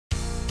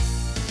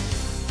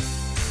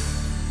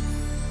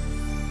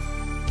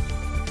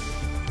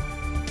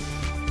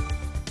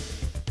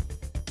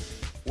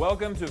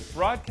Welcome to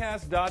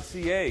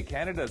Fraudcast.ca,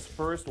 Canada's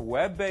first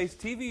web-based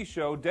TV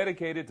show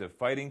dedicated to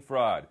fighting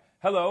fraud.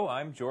 Hello,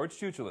 I'm George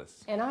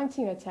Chuchalis. And I'm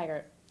Tina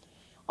Taggart.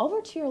 Over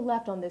to your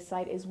left on this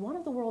site is one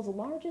of the world's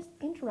largest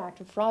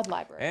interactive fraud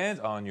libraries. And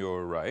on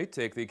your right,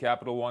 take the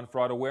Capital One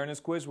Fraud Awareness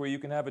Quiz, where you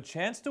can have a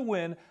chance to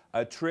win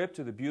a trip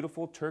to the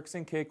beautiful Turks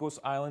and Caicos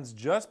Islands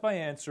just by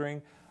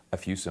answering a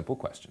few simple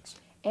questions.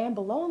 And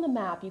below on the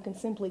map, you can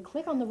simply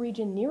click on the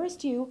region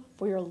nearest you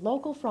for your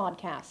local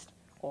fraudcast.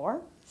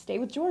 Or stay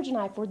with George and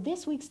I for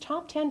this week's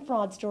top 10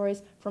 fraud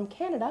stories from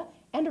Canada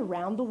and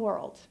around the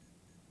world.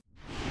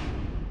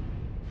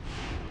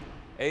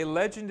 A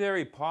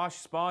legendary posh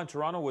spa in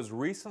Toronto was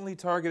recently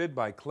targeted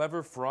by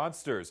clever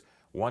fraudsters.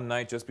 One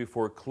night just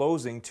before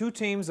closing, two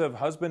teams of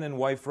husband and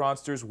wife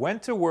fraudsters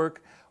went to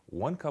work.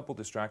 One couple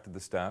distracted the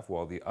staff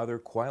while the other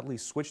quietly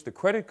switched the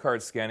credit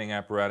card scanning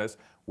apparatus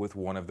with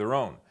one of their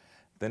own.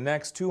 The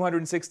next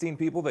 216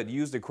 people that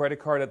used a credit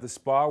card at the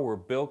spa were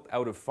bilked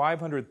out of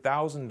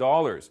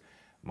 $500,000,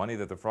 money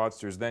that the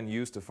fraudsters then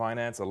used to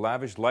finance a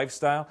lavish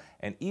lifestyle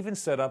and even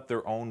set up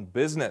their own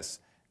business.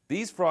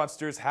 These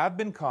fraudsters have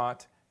been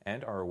caught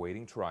and are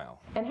awaiting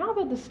trial. And how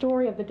about the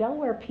story of the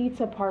Delaware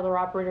pizza parlor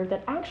operator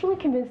that actually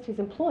convinced his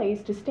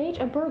employees to stage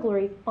a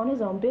burglary on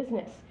his own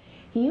business?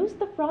 He used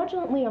the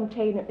fraudulently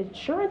obtained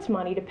insurance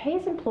money to pay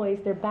his employees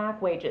their back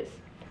wages.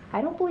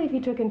 I don't believe he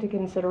took into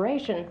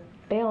consideration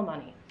bail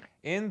money.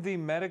 In the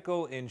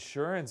medical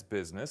insurance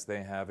business,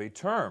 they have a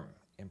term,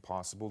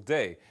 impossible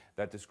day,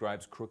 that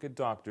describes crooked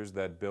doctors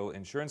that bill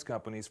insurance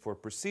companies for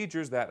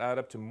procedures that add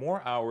up to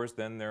more hours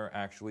than there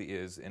actually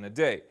is in a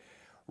day.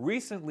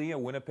 Recently, a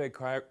Winnipeg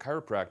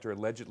chiropractor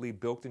allegedly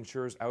bilked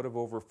insurers out of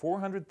over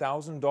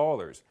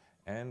 $400,000,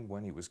 and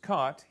when he was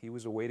caught, he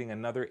was awaiting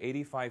another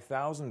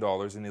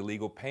 $85,000 in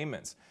illegal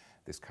payments.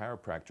 This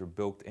chiropractor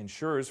bilked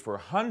insurers for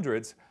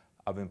hundreds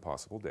of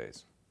impossible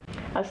days.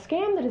 A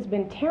scam that has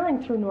been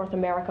tearing through North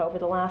America over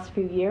the last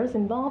few years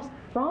involves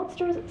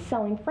fraudsters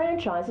selling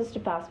franchises to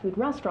fast food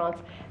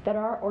restaurants that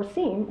are or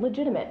seem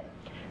legitimate.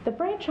 The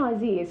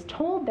franchisee is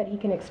told that he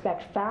can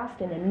expect fast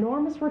and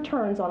enormous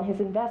returns on his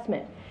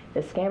investment.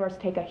 The scammers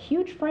take a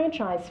huge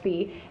franchise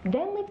fee,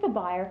 then leave the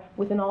buyer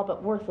with an all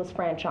but worthless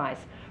franchise.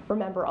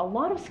 Remember, a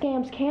lot of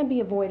scams can be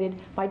avoided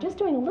by just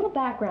doing a little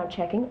background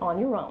checking on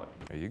your own.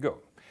 There you go.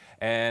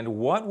 And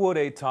what would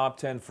a top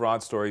 10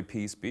 fraud story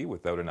piece be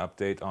without an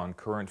update on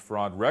current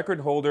fraud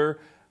record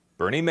holder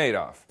Bernie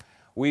Madoff?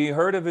 We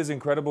heard of his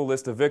incredible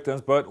list of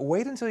victims, but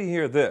wait until you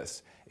hear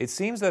this. It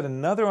seems that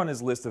another on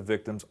his list of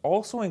victims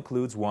also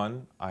includes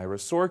one Ira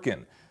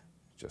Sorkin.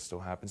 Just so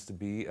happens to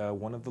be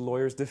one of the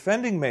lawyers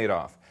defending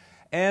Madoff.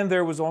 And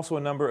there was also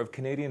a number of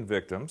Canadian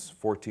victims,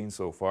 14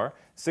 so far,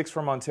 6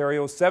 from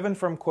Ontario, 7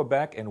 from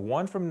Quebec, and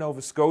 1 from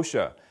Nova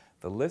Scotia.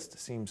 The list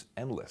seems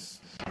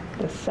endless.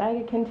 The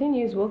saga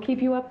continues. We'll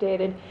keep you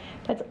updated.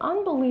 That's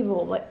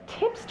unbelievable, but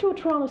tips to a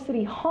Toronto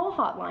City Hall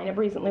hotline have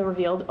recently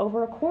revealed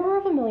over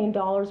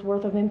 $250,000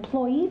 worth of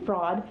employee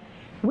fraud,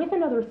 with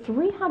another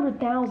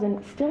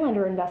 $300,000 still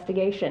under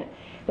investigation.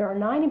 There are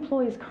 9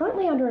 employees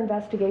currently under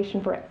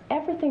investigation for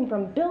everything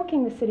from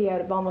bilking the city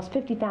out of almost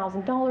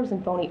 $50,000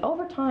 in phony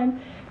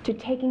overtime to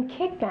taking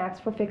kickbacks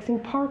for fixing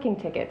parking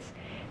tickets.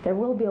 There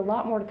will be a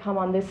lot more to come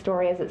on this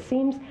story, as it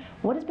seems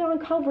what has been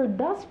uncovered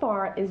thus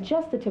far is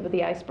just the tip of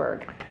the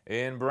iceberg.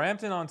 In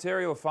Brampton,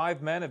 Ontario,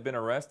 5 men have been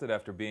arrested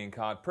after being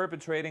caught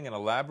perpetrating an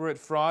elaborate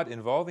fraud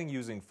involving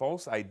using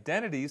false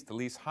identities to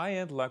lease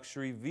high-end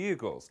luxury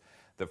vehicles.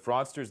 The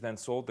fraudsters then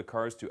sold the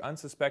cars to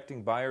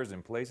unsuspecting buyers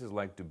in places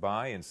like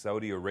Dubai and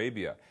Saudi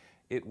Arabia.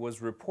 It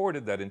was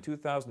reported that in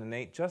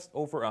 2008, just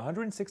over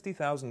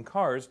 160,000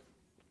 cars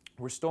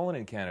were stolen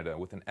in Canada,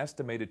 with an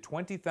estimated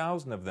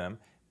 20,000 of them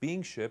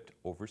being shipped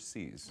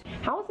overseas.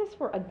 How is this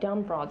for a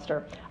dumb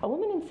fraudster? A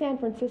woman in San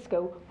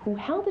Francisco who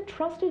held a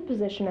trusted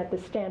position at the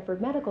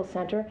Stanford Medical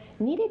Center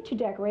needed to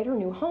decorate her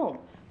new home,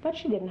 but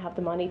she didn't have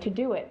the money to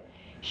do it.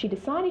 She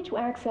decided to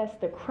access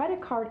the credit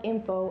card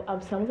info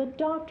of some of the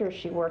doctors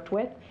she worked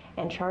with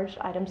and charged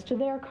items to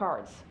their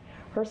cards.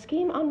 Her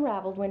scheme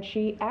unraveled when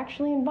she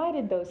actually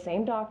invited those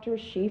same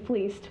doctors she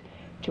fleeced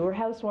to her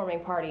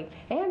housewarming party,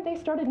 and they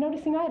started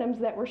noticing items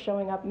that were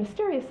showing up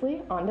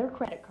mysteriously on their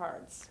credit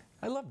cards.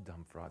 I love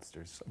dumb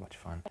fraudsters, so much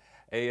fun.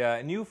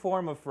 A new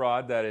form of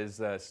fraud that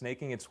is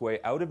snaking its way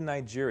out of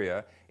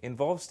Nigeria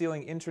involves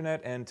stealing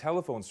internet and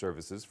telephone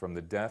services from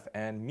the deaf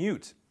and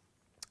mute.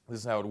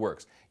 This is how it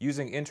works.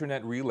 Using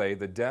Internet Relay,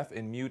 the deaf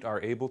and mute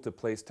are able to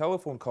place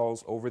telephone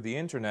calls over the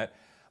internet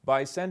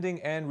by sending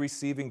and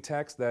receiving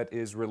text that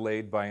is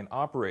relayed by an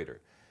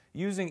operator.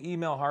 Using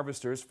email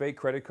harvesters, fake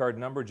credit card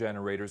number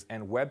generators,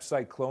 and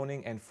website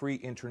cloning and free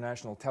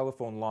international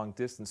telephone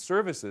long-distance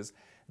services,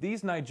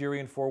 these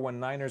Nigerian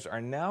 419ers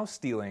are now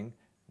stealing,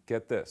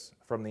 get this,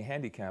 from the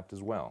handicapped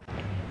as well.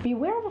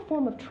 Beware of a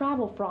form of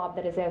travel fraud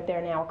that is out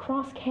there now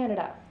across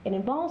Canada. It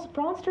involves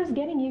fraudsters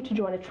getting you to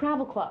join a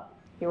travel club.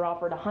 You're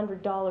offered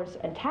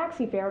 $100 in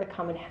taxi fare to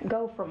come and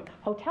go from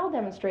hotel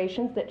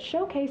demonstrations that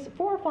showcase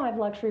 4 or 5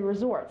 luxury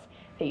resorts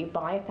that you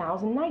buy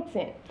 1,000 nights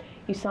in.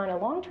 You sign a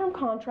long-term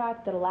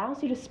contract that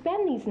allows you to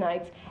spend these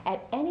nights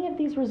at any of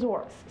these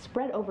resorts,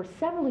 spread over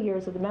several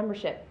years of the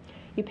membership.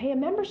 You pay a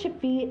membership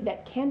fee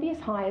that can be as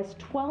high as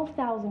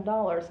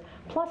 $12,000,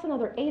 plus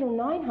another $800 or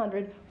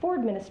 $900 for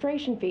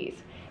administration fees.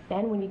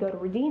 Then when you go to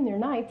redeem your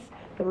nights,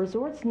 the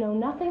resorts know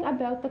nothing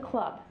about the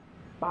club.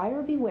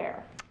 Buyer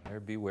beware. Buyer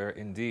beware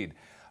indeed.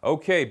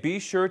 Okay, be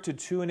sure to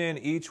tune in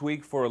each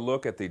week for a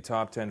look at the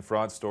top 10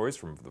 fraud stories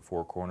from the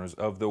four corners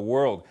of the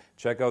world.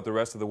 Check out the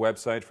rest of the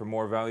website for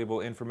more valuable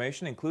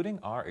information, including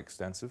our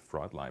extensive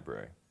fraud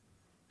library.